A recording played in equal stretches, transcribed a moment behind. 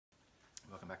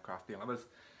back, craft beer lovers.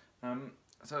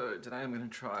 So today I'm going to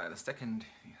try the second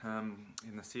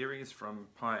in the series from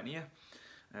Pioneer,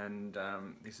 and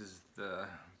this is the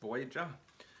Voyager,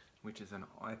 which is an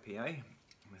IPA.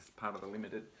 This is part of the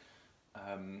limited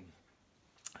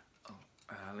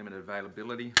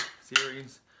availability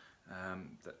series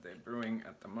that they're brewing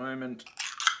at the moment.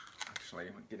 Actually,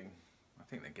 I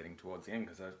think they're getting towards the end,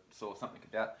 because I saw something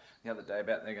about the other day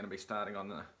about they're going to be starting on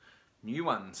the new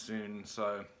one soon.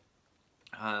 So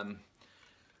of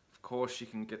course you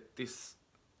can get this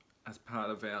as part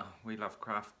of our We Love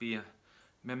Craft Beer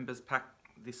members pack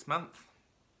this month.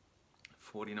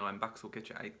 49 bucks will get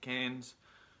you 8 cans,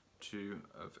 2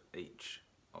 of each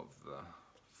of the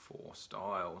 4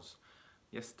 styles.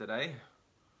 Yesterday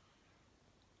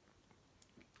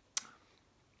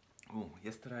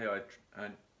I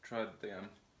tried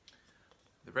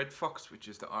the Red Fox, which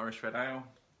is the Irish Red Ale,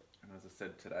 and as I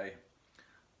said, today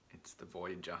it's the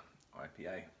Voyager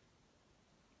IPA.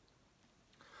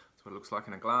 That's what it looks like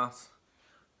in a glass.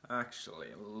 Actually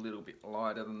a little bit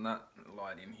lighter than that.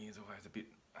 Light in here is always a bit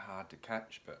hard to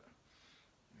catch, but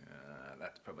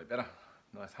that's probably better.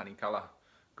 Nice honey colour,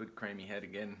 good creamy head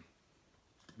again.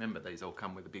 Remember, these all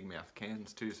come with the big mouth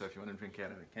cans too, so if you want to drink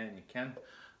out of a can, you can.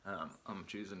 I'm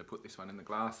choosing to put this one in the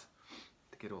glass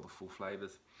to get all the full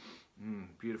flavours.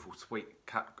 Beautiful sweet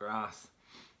cut grass.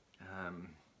 A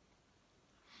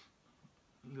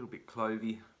little bit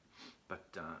clovey,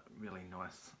 but really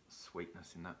nice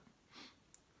sweetness in that.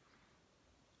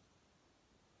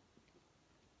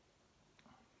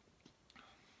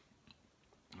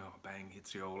 Oh, bang,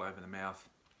 hits you all over the mouth.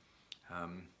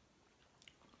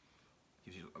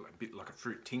 Gives you a bit like a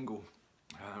fruit tingle.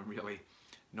 Really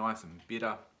nice and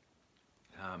bitter.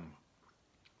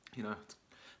 You know, it's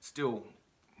still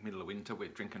middle of winter, we're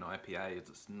drinking IPAs.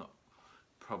 It's not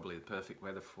probably the perfect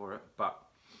weather for it, but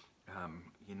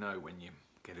you know, when you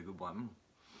get a good one,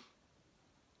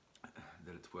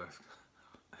 that it's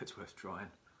worth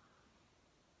trying.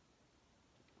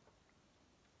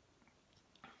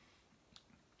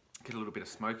 Get a little bit of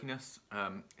smokiness.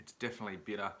 It's definitely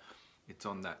bitter. It's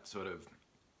on that sort of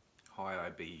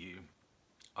high IBU.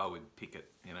 I would pick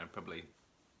it, you know, probably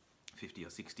 50 or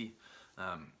 60,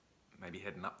 maybe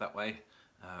heading up that way.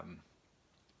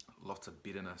 Lots of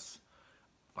bitterness,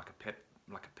 like a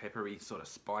peppery, sort of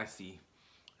spicy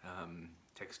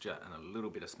texture, and a little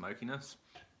bit of smokiness.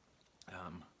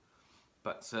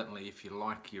 But certainly, if you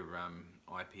like your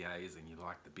IPAs and you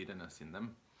like the bitterness in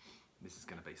them, this is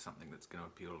going to be something that's going to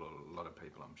appeal to a lot of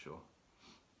people, I'm sure.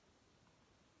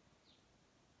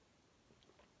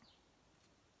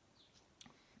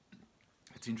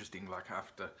 It's interesting, like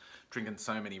after drinking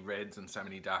so many reds and so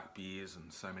many dark beers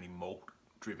and so many malt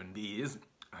driven beers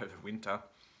over winter,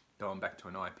 going back to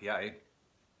an IPA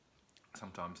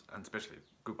sometimes, and especially a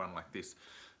good one like this,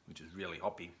 which is really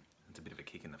hoppy, it's a bit of a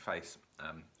kick in the face.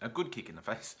 A good kick in the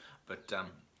face, but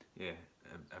yeah,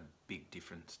 a big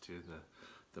difference to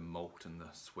the malt and the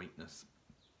sweetness.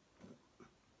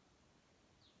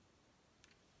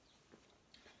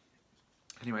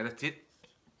 Anyway, that's it.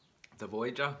 The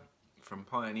Voyager from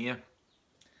Pioneer.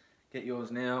 Get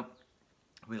yours now.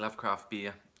 We Love Craft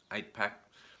Beer 8-pack,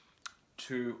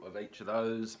 2 of each of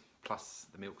those, plus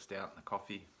the milk stout and the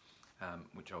coffee,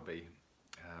 which I'll be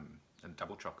a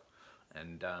double choc,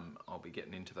 and I'll be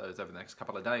getting into those over the next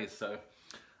couple of days. So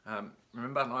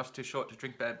remember, life's too short to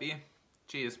drink bad beer.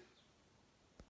 Cheers.